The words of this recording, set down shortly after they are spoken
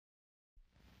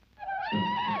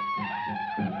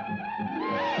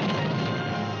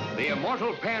The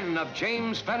immortal pen of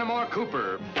James Fenimore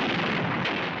Cooper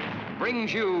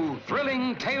brings you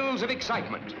thrilling tales of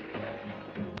excitement,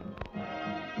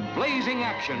 blazing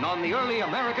action on the early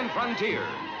American frontier,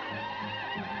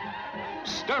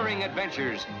 stirring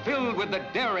adventures filled with the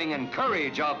daring and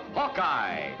courage of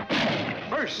Hawkeye,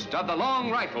 first of the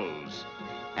Long Rifles,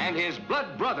 and his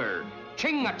blood brother,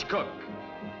 Chingachgook,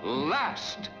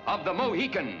 last of the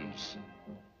Mohicans.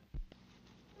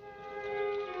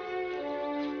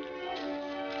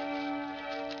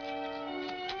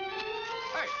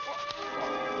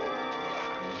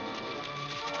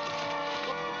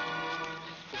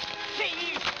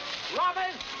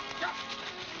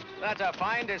 That's a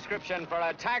fine description for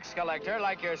a tax collector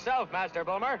like yourself, Master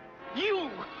Bulmer. You!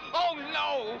 Oh,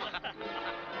 no!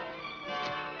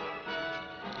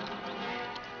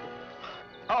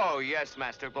 Oh, yes,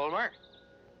 Master Bulmer.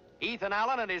 Ethan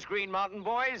Allen and his Green Mountain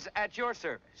boys at your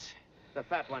service. The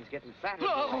fat one's getting fatter.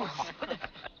 No.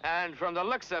 And from the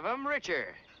looks of him,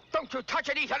 richer. Don't you touch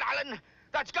it, Ethan Allen!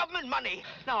 That's government money!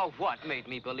 Now, what made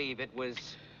me believe it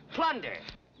was plunder?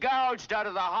 Gouged out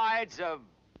of the hides of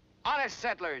honest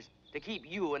settlers to keep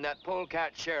you and that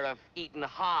polecat sheriff eating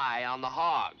high on the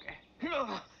hog.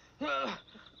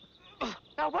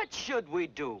 Now, what should we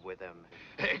do with him?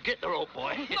 Get the rope,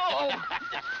 boy. No!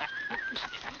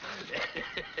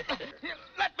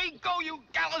 Let me go, you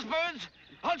gallows birds!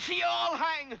 I'll see you all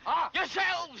hang!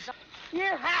 Yourselves!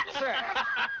 Your hat, sir!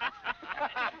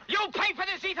 You'll pay for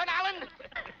this, Ethan Allen!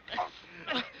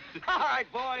 All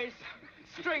right, boys.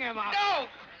 String him up. No!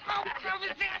 Help!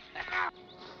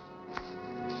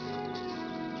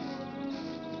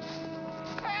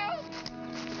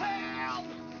 Help!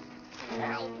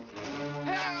 Help!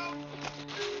 Help!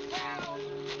 Help!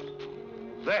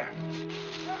 There.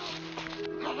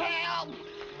 Help!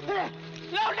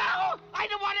 No, no! I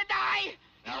don't want to die!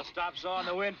 Now stop sawing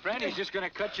the wind, friend. He's just gonna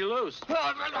cut you loose.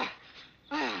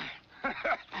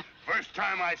 First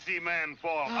time I see man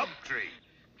fall up tree.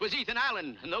 It was Ethan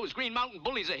Allen and those Green Mountain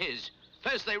bullies of his.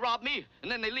 First they rob me,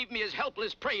 and then they leave me as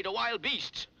helpless prey to wild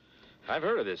beasts. I've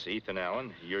heard of this Ethan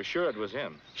Allen. You're sure it was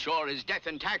him? Sure as death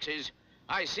and taxes.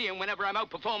 I see him whenever I'm out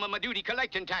performing my duty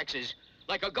collecting taxes.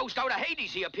 Like a ghost out of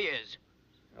Hades, he appears.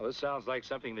 Well, this sounds like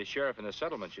something the sheriff in the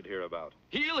settlement should hear about.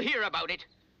 He'll hear about it.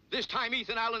 This time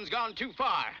Ethan Allen's gone too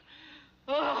far.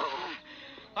 Oh,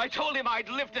 I told him I'd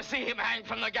live to see him hang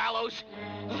from the gallows.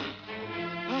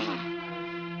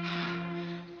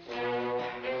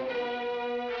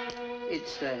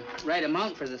 It's the right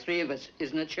amount for the three of us,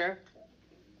 isn't it, Sheriff?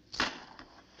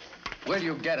 Where'd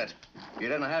you get it? You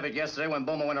didn't have it yesterday when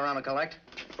Boomer went around to collect?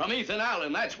 From Ethan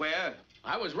Allen, that's where.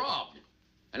 I was robbed.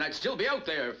 And I'd still be out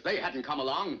there if they hadn't come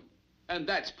along. And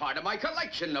that's part of my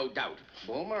collection, no doubt.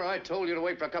 Boomer, I told you to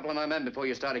wait for a couple of my men before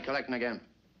you started collecting again.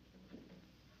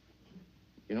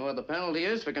 You know what the penalty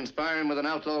is for conspiring with an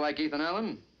outlaw like Ethan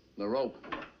Allen? The rope.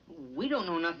 We don't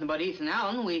know nothing about Ethan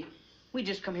Allen. We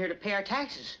just come here to pay our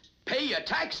taxes. Pay your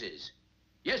taxes?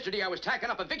 Yesterday I was tacking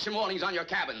up eviction warnings on your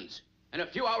cabins. And a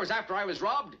few hours after I was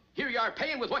robbed, here you are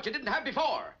paying with what you didn't have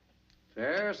before.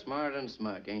 Fair, smart, and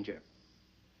smug, ain't you?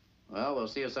 Well, we'll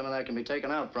see if some of that can be taken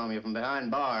out from you from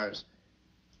behind bars.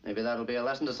 Maybe that'll be a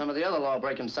lesson to some of the other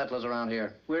law-breaking settlers around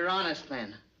here. We're honest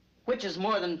men. Which is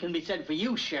more than can be said for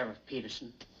you, Sheriff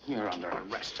Peterson. You're under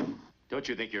arrest. Don't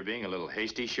you think you're being a little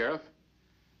hasty, Sheriff?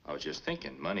 I was just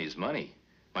thinking, money's money.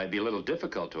 Might be a little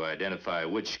difficult to identify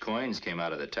which coins came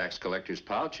out of the tax collector's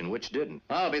pouch and which didn't.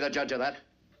 I'll be the judge of that.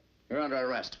 You're under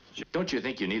arrest. Don't you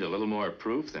think you need a little more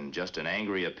proof than just an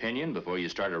angry opinion before you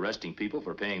start arresting people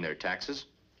for paying their taxes?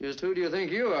 Just who do you think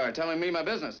you are telling me my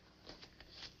business?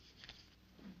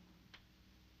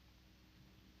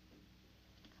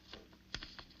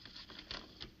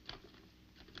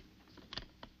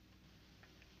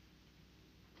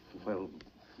 Well,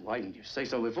 why didn't you say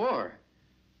so before?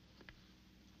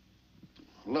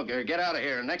 Look, get out of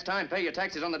here. Next time, pay your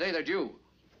taxes on the day they're due.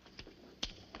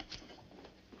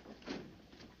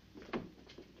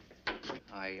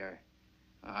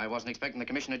 I wasn't expecting the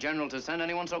Commissioner General to send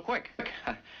anyone so quick.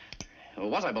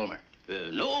 Was I, Bulmer?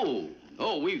 No.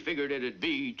 Oh, we figured it'd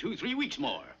be 2-3 weeks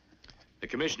more. The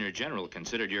Commissioner General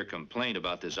considered your complaint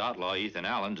about this outlaw, Ethan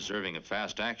Allen, deserving of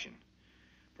fast action.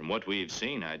 From what we've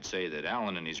seen, I'd say that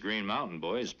Allen and his Green Mountain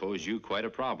boys pose you quite a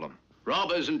problem.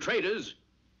 Robbers and traitors,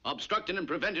 obstructing and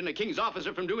preventing a king's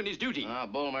officer from doing his duty.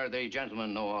 Bulmer, the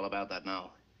gentlemen know all about that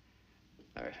now.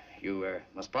 You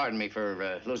must pardon me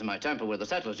for losing my temper with the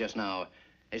settlers just now.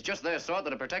 It's just their sort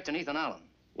that are protecting Ethan Allen.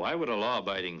 Why would a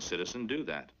law-abiding citizen do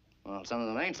that? Well, some of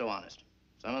them ain't so honest.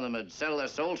 Some of them would sell their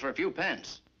souls for a few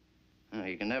pence. Well,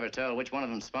 you can never tell which one of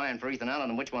them's spying for Ethan Allen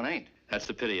and which one ain't. That's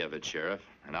the pity of it, Sheriff.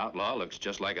 An outlaw looks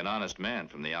just like an honest man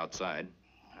from the outside.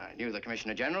 I knew the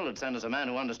Commissioner General would send us a man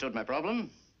who understood my problem.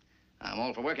 I'm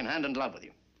all for working hand in glove with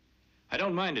you. I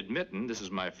don't mind admitting this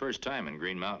is my first time in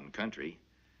Green Mountain country.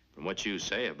 From what you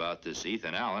say about this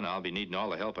Ethan Allen, I'll be needing all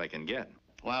the help I can get.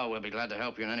 Well, we'll be glad to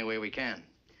help you in any way we can.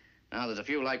 Now, there's a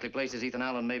few likely places Ethan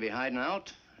Allen may be hiding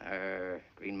out.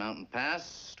 Green Mountain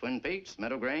Pass, Twin Peaks,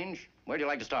 Meadow Grange. Where'd you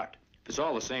like to start? If it's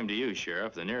all the same to you,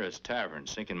 Sheriff, the nearest tavern,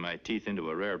 sinking my teeth into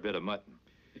a rare bit of mutton.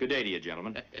 Good day to you,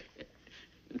 gentlemen.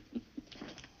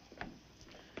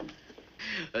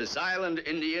 A silent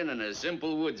Indian and a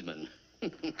simple woodsman.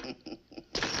 The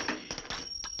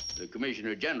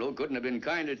Commissioner General couldn't have been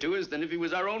kinder to us than if he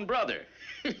was our own brother.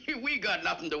 We got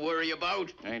nothing to worry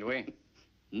about. Ain't we?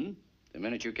 The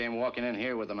minute you came walking in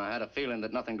here with him, I had a feeling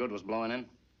that nothing good was blowing in.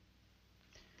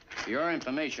 For your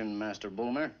information, Master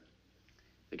Bulmer,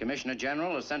 the Commissioner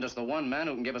General has sent us the one man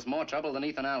who can give us more trouble than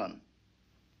Ethan Allen.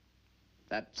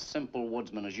 That simple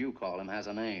woodsman, as you call him, has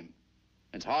a name.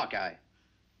 It's Hawkeye.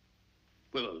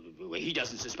 Well, he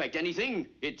doesn't suspect anything.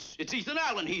 It's Ethan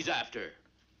Allen he's after.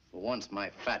 For once, my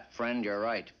fat friend, you're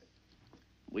right.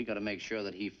 We got to make sure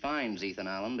that he finds Ethan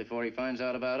Allen before he finds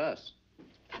out about us.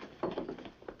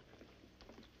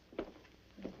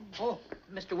 Oh,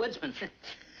 Mr. Woodsman.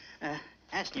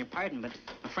 Asking your pardon, but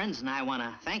my friends and I want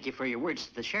to thank you for your words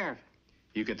to the sheriff.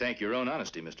 You can thank your own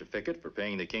honesty, Mr. Fickett, for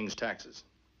paying the king's taxes.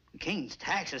 The king's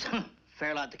taxes?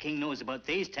 Fair lot the king knows about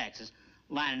these taxes,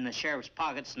 lining the sheriff's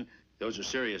pockets and... Those are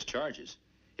serious charges.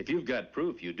 If you've got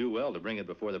proof, you do well to bring it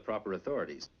before the proper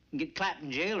authorities. Get clapped in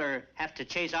jail or have to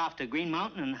chase off to Green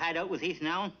Mountain and hide out with Ethan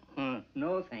Allen?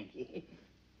 No, thank you.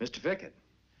 Mr. Fickett,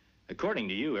 according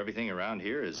to you, everything around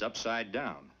here is upside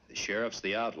down. The sheriff's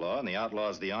the outlaw, and the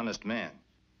outlaw's the honest man.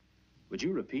 Would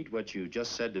you repeat what you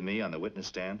just said to me on the witness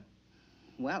stand?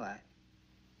 Well,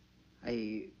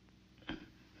 we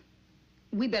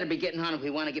better be getting on if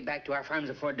we want to get back to our farms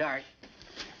before dark.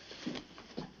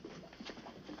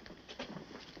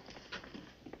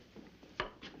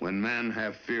 When men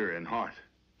have fear in heart,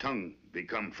 tongue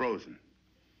become frozen.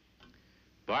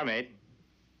 Barmaid.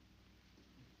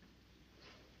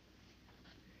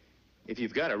 If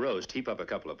you've got a roast, heap up a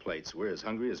couple of plates. We're as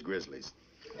hungry as grizzlies.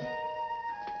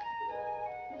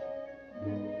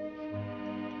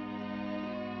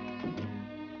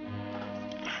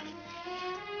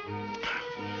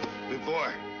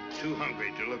 Before, too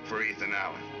hungry to look for Ethan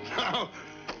Allen. Now,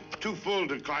 too full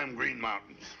to climb Green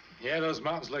Mountains. Yeah, those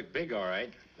mountains look big, all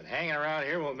right. But hanging around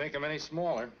here won't make them any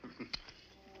smaller.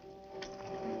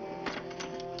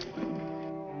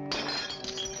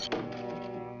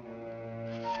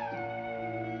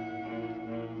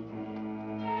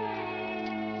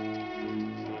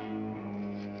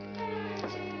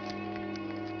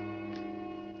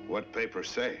 What papers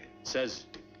say? Says,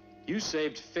 you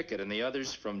saved Fickett and the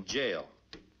others from jail.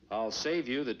 I'll save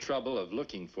you the trouble of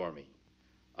looking for me.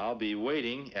 I'll be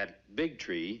waiting at Big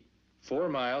Tree, 4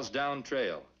 miles down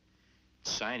trail.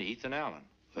 Signed, Ethan Allen.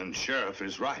 Then sheriff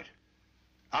is right.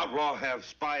 Outlaw have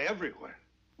spy everywhere.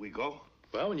 We go?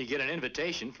 Well, when you get an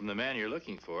invitation from the man you're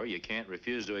looking for, you can't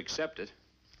refuse to accept it.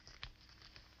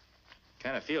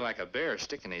 Kind of feel like a bear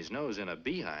sticking his nose in a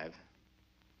beehive.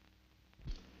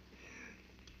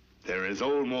 There is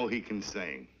old Mohican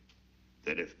saying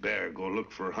that if bear go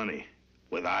look for honey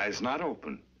with eyes not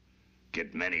open,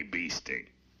 get many bee sting.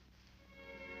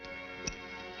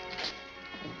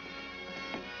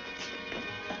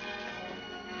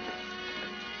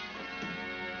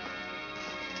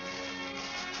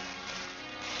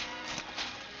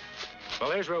 Well,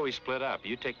 there's where we split up.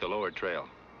 You take the lower trail.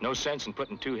 No sense in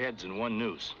putting 2 heads in 1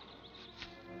 noose.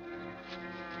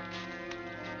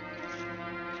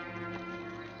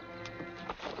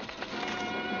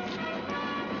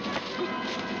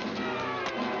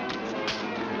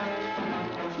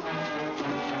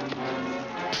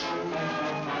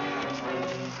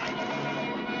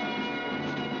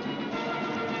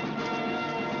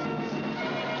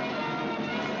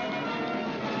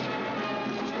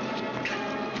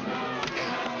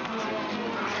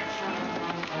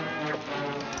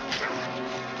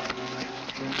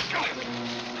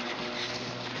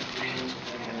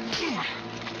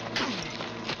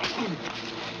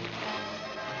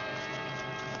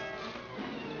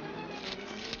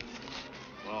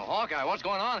 Hawkeye, what's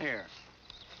going on here?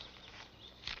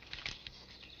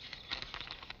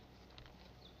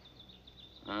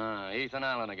 Ethan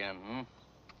Allen again,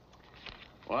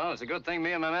 Well, it's a good thing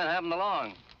me and my men happened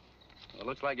along. It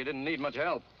looks like you didn't need much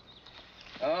help.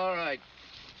 All right.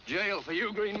 Jail for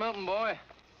you, Green Mountain boy.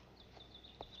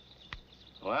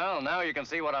 Well, now you can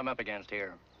see what I'm up against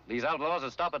here. These outlaws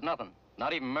would stop at nothing,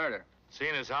 not even murder.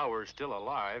 Seeing as how we're still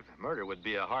alive, murder would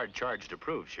be a hard charge to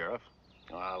prove, Sheriff.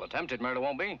 Well, attempted murder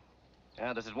won't be.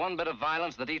 Yeah, this is one bit of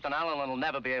violence that Ethan Allen will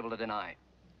never be able to deny.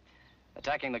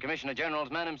 Attacking the Commissioner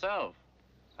General's men himself.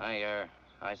 I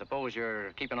suppose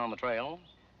you're keeping on the trail?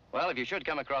 Well, if you should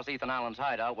come across Ethan Allen's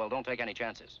hideout, well, don't take any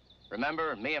chances.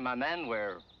 Remember, me and my men,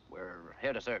 we're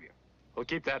here to serve you. We'll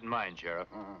keep that in mind, Sheriff.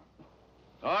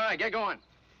 All right, get going.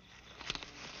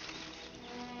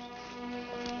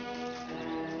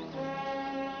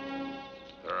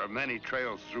 There are many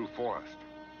trails through forest.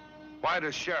 Why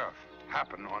does Sheriff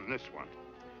happen on this one?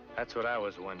 That's what I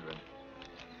was wondering.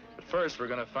 But first, we're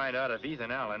going to find out if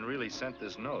Ethan Allen really sent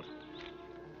this note.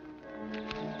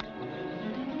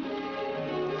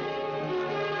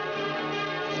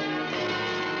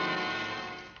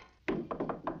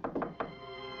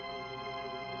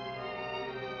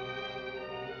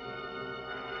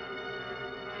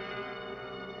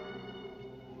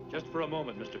 Just for a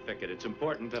moment, Mr. Fickett. It's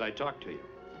important that I talk to you.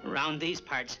 Around these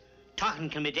parts, talking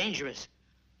can be dangerous.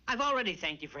 I've already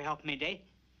thanked you for helping me today.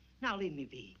 Now leave me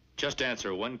be. Just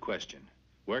answer one question.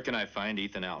 Where can I find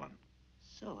Ethan Allen?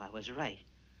 So I was right.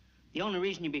 The only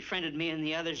reason you befriended me and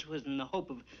the others was in the hope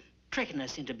of tricking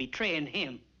us into betraying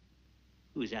him.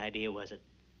 Whose idea was it?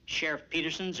 Sheriff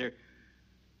Peterson's or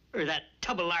that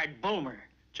tubble-lard Bulmer?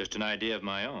 Just an idea of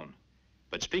my own.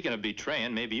 But speaking of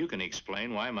betraying, maybe you can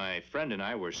explain why my friend and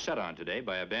I were set on today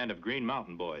by a band of Green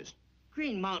Mountain boys.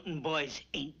 Green Mountain boys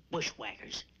ain't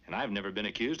bushwhackers. And I've never been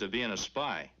accused of being a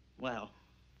spy. Well,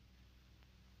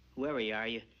 whoever you are,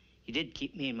 you did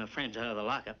keep me and my friends out of the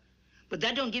lockup. But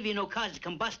that don't give you no cause to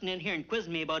come busting in here and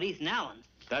quizzing me about Ethan Allen.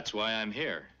 That's why I'm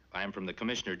here. I am from the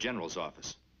Commissioner General's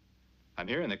office. I'm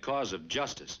here in the cause of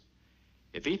justice.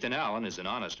 If Ethan Allen is an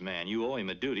honest man, you owe him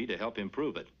a duty to help him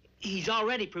prove it. He's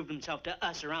already proved himself to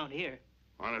us around here.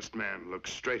 Honest man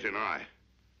looks straight in eye.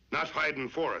 Not hide in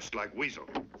forest like weasel.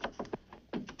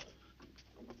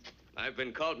 I've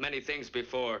been called many things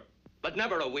before, but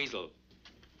never a weasel.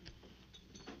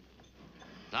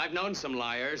 I've known some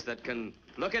liars that can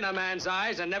look in a man's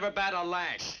eyes and never bat a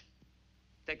lash.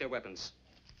 Take their weapons.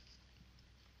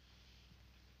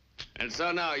 And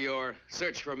so now your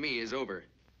search for me is over.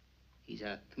 He's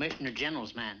a Commissioner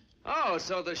General's man. Oh,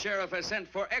 so the sheriff has sent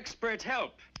for expert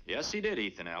help. Yes, he did,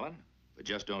 Ethan Allen. But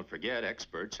just don't forget,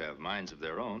 experts have minds of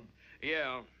their own.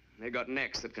 Yeah, they got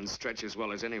necks that can stretch as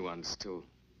well as anyone's, too.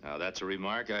 Now, that's a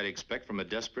remark I'd expect from a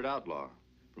desperate outlaw.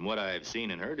 From what I've seen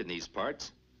and heard in these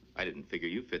parts, I didn't figure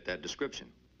you fit that description.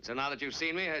 So now that you've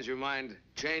seen me, has your mind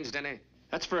changed any?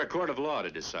 That's for a court of law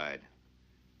to decide.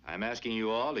 I'm asking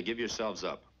you all to give yourselves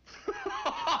up.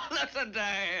 Listen to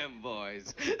him,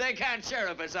 boys. They can't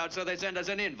sheriff us out, so they send us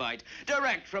an invite,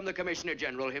 direct from the Commissioner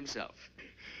General himself.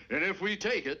 And if we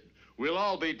take it, we'll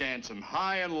all be dancing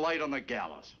high and light on the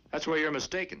gallows. That's where you're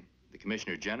mistaken. The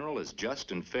Commissioner General is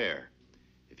just and fair.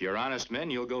 If you're honest men,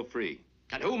 you'll go free.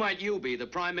 And who might you be, the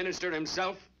Prime Minister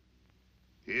himself?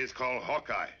 He is called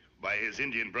Hawkeye by his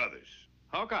Indian brothers.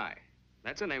 Hawkeye.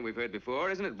 That's a name we've heard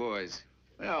before, isn't it, boys?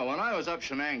 Yeah, when I was up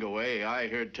Shenango way, I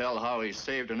heard tell how he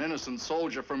saved an innocent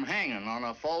soldier from hanging on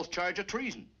a false charge of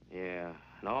treason. Yeah,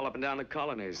 and all up and down the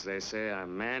colonies, they say a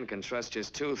man can trust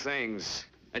just two things.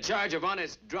 A charge of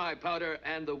honest dry powder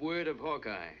and the word of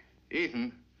Hawkeye.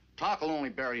 Ethan, talk will only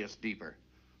bury us deeper.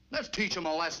 Let's teach him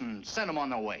a lesson and send him on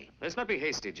their way. Let's not be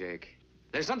hasty, Jake.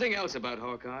 There's something else about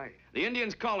Hawkeye. The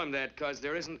Indians call him that because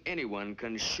there isn't anyone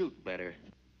can shoot better.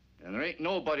 And there ain't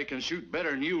nobody can shoot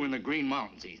better than you in the Green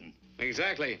Mountains, Ethan.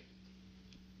 Exactly.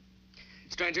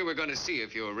 Stranger, we're going to see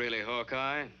if you're really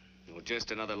Hawkeye or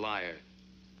just another liar.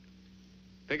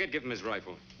 Pickett, give him his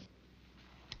rifle.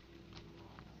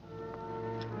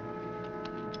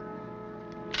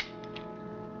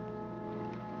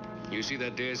 You see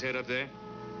that deer's head up there?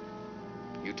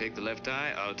 You take the left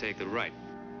eye, I'll take the right.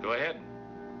 Go ahead.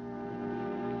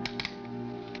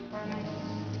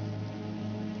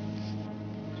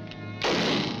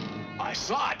 I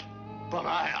saw it, but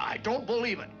I don't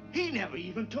believe it. He never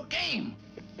even took aim.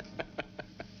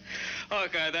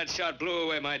 Hawkeye, that shot blew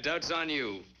away my doubts on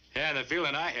you. Yeah, and the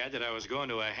feeling I had that I was going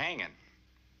to a hanging.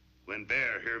 When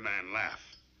bear hear man laugh,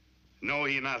 know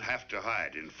he not have to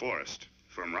hide in forest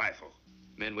from rifle.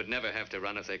 Men would never have to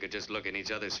run if they could just look in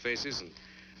each other's faces and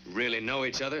really know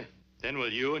each other. Then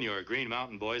will you and your Green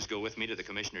Mountain boys go with me to the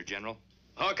Commissioner General?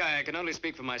 Hawkeye, I can only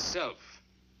speak for myself,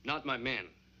 not my men.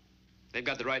 They've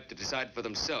got the right to decide for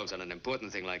themselves on an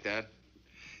important thing like that.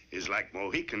 Is like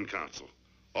Mohican Council.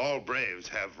 All braves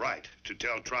have right to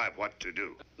tell tribe what to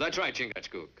do. That's right,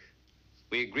 Chingachgook.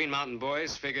 We Green Mountain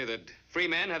boys figure that free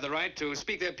men have the right to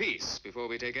speak their piece before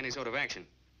we take any sort of action.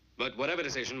 But whatever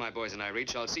decision my boys and I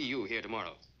reach, I'll see you here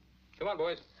tomorrow. Come on,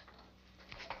 boys.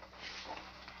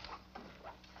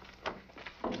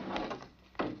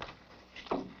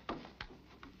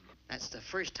 That's the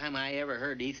first time I ever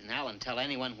heard Ethan Allen tell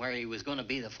anyone where he was going to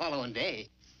be the following day.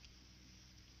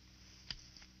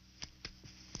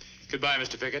 Goodbye,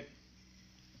 Mr. Fickett.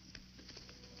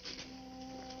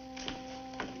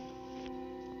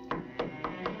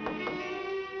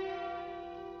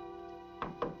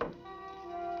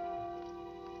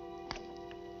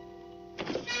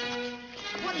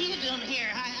 What are you doing here?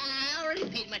 I already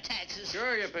paid my taxes.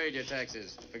 Sure you paid your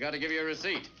taxes. Forgot to give you a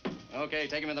receipt. Okay,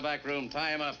 take him in the back room.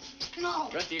 Tie him up. No.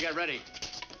 Rest of you get ready.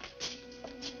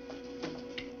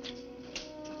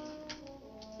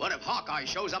 What if Hawkeye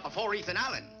shows up before Ethan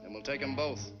Allen? Then we'll take them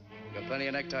both. Got plenty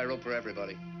of necktie rope for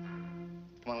everybody.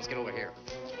 Come on, let's get over here.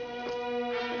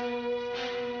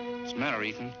 What's the matter,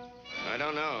 Ethan? I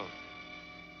don't know.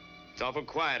 It's awful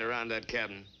quiet around that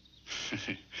cabin.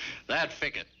 That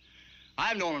Fickett.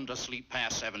 I've known him to sleep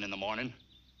past 7 in the morning.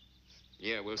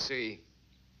 Yeah, we'll see.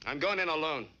 I'm going in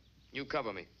alone. You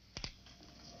cover me.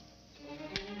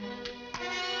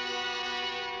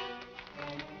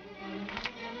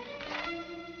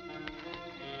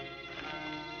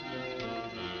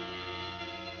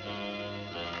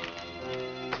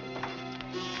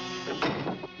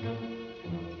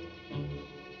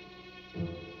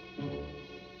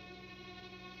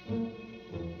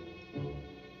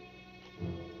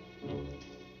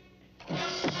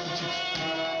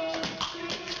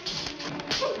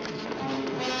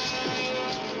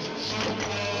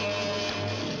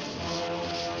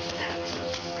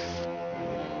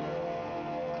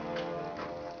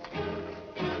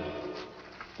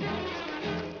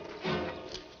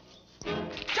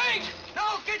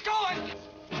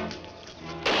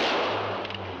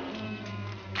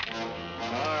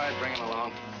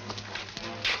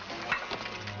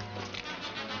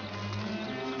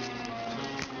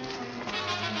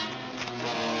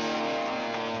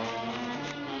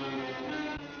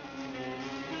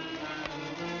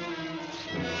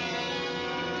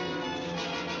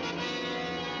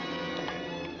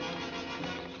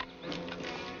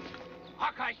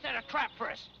 Hawkeye set a trap for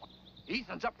us.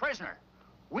 Ethan's a prisoner.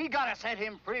 We gotta set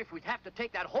him free if we'd have to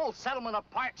take that whole settlement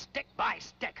apart stick by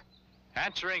stick.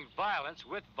 Answering violence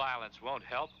with violence won't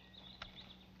help.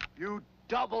 You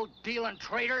double-dealing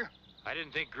traitor. I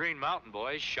didn't think Green Mountain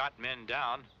boys shot men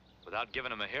down without giving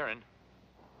them a hearing.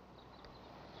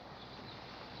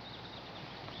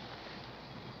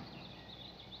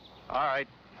 All right,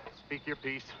 speak your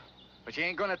piece. But you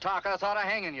ain't gonna talk us out of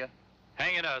hanging you.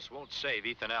 Hanging us won't save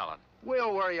Ethan Allen.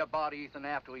 We'll worry about Ethan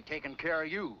after we've taken care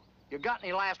of you. You got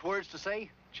any last words to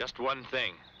say? Just one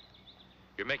thing.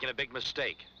 You're making a big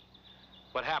mistake.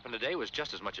 What happened today was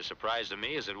just as much a surprise to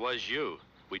me as it was you.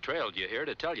 We trailed you here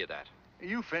to tell you that.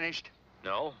 You finished?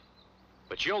 No,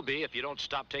 but you'll be if you don't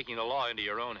stop taking the law into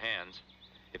your own hands.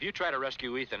 If you try to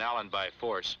rescue Ethan Allen by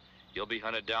force, you'll be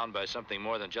hunted down by something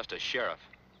more than just a sheriff.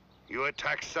 You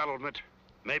attack settlement,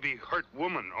 maybe hurt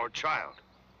woman or child.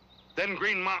 Then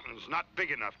Green Mountain's not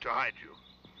big enough to hide you.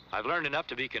 I've learned enough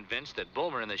to be convinced that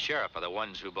Bulmer and the sheriff are the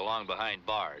ones who belong behind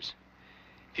bars.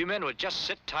 If you men would just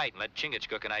sit tight and let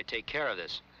Chingachgook and I take care of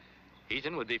this,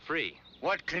 Ethan would be free.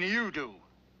 What can you do?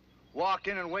 Walk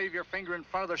in and wave your finger in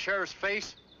front of the sheriff's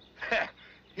face?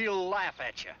 He'll laugh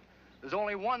at you. There's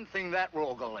only one thing that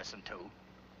rogue will listen to.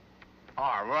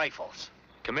 Our rifles.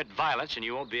 Commit violence and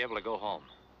you won't be able to go home.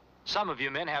 Some of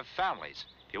you men have families.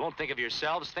 If you won't think of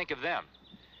yourselves, think of them.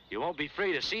 You won't be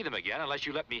free to see them again unless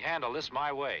you let me handle this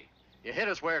my way. You hit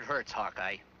us where it hurts,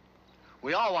 Hawkeye.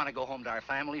 We all want to go home to our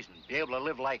families and be able to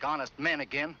live like honest men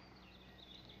again.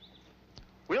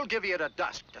 We'll give you to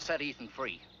dusk to set Ethan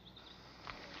free.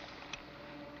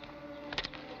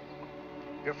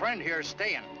 Your friend here's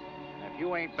staying. And if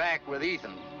you ain't back with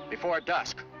Ethan before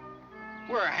dusk,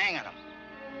 we're hanging him.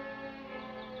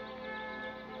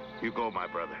 You go, my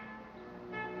brother.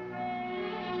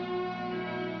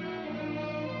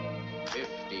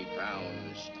 50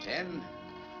 pounds, 10,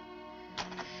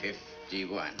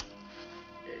 51.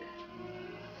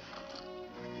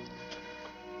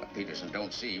 What Peterson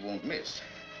don't see, he won't miss.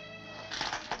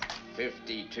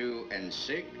 52 and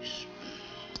 6.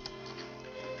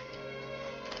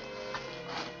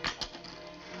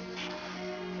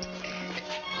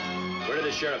 Where did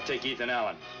the sheriff take Ethan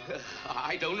Allen?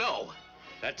 I don't know.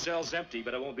 That cell's empty,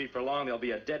 but it won't be for long. There'll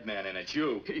be a dead man in it.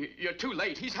 You. You're too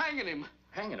late. He's hanging him.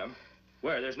 Hanging him?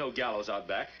 Where? There's no gallows out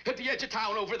back. At the edge of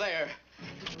town over there.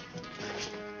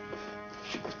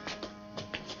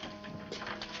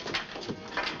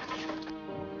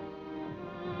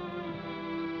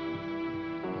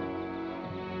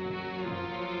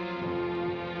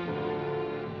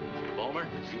 Bulmer.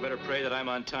 You better pray that I'm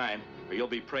on time, or you'll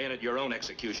be praying at your own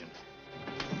execution.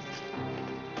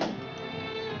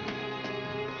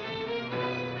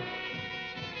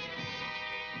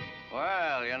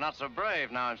 Well, you're not so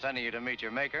brave now I'm sending you to meet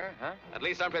your maker, huh? At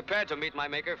least I'm prepared to meet my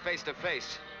maker face to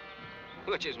face,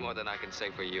 which is more than I can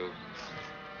say for you.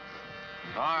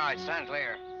 All right, stand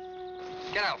clear.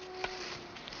 Get out.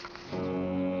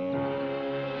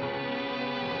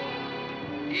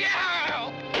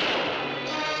 Yeah!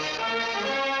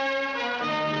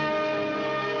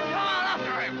 Come on,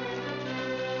 after him!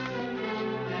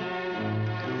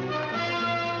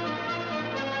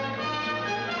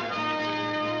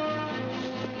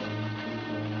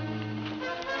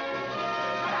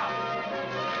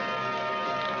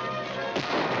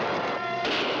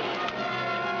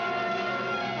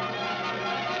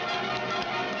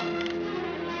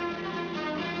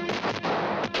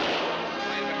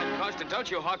 Don't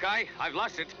you, Hawkeye? I've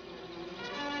lost it.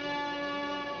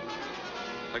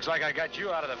 Looks like I got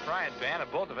you out of the frying pan and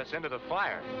both of us into the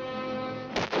fire.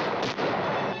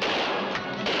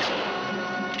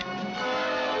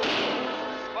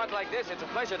 A spot like this, it's a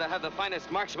pleasure to have the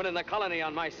finest marksman in the colony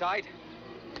on my side.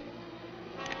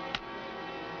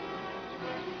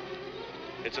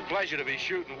 It's a pleasure to be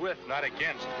shooting with, not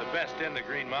against, the best in the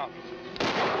Green Mountains.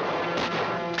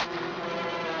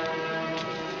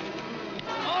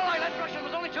 All right, let's rush him.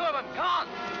 There's only two of them. Come on.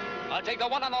 I'll take the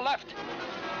one on the left.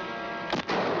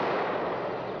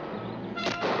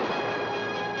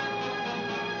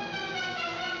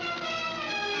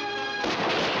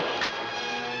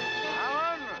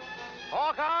 Alan,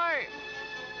 Hawkeye,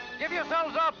 give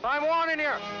yourselves up. I'm warning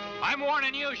you. I'm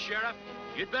warning you, Sheriff.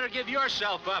 You'd better give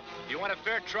yourself up if you want a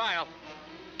fair trial.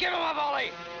 Give him a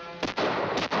volley.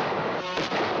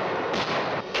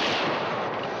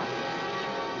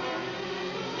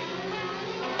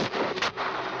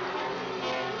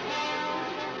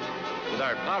 With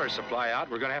our power supply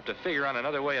out, we're going to have to figure on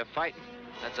another way of fighting.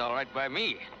 That's all right by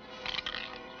me.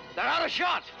 They're out of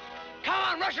shot. Come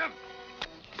on, rush them.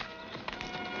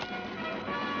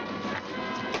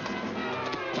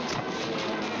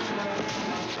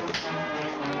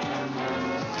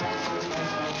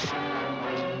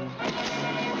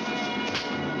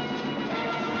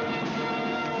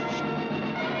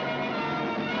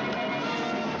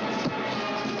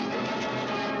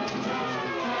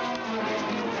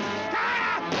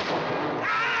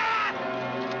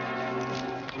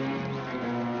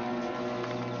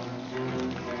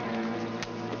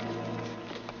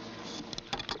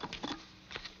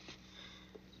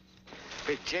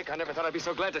 Big Jake, I never thought I'd be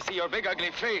so glad to see your big,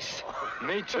 ugly face.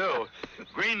 Me too.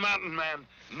 Green Mountain man,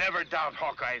 never doubt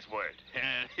Hawkeye's word.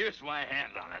 And here's my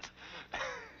hand on it.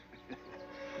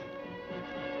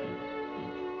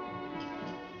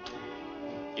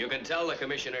 You can tell the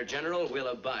Commissioner General we'll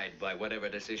abide by whatever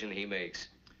decision he makes.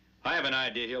 I have an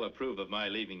idea he'll approve of my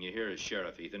leaving you here as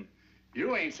sheriff, Ethan.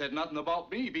 You ain't said nothing about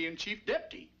me being chief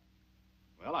deputy.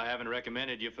 Well, I haven't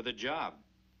recommended you for the job.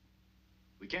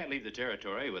 We can't leave the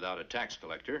territory without a tax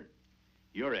collector.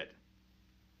 You're it.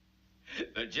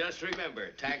 But just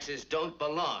remember, taxes don't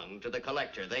belong to the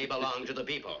collector. They belong to the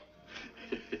people.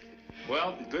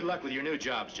 Well, good luck with your new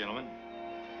jobs, gentlemen.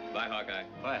 Bye, Hawkeye.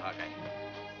 Bye, Hawkeye.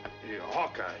 Hey,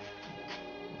 Hawkeye,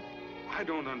 I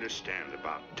don't understand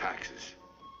about taxes.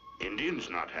 Indians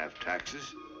not have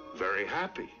taxes. Very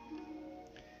happy.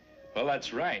 Well,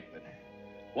 that's right, but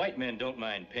white men don't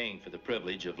mind paying for the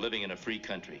privilege of living in a free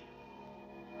country.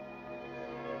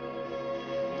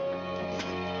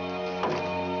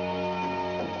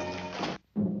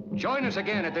 Join us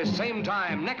again at this same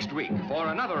time next week for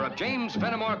another of James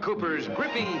Fenimore Cooper's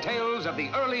gripping tales of the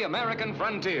early American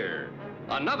frontier.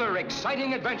 Another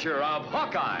exciting adventure of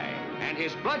Hawkeye and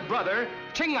his blood brother,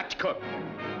 Chingachgook,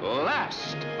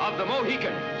 last of the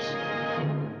Mohicans.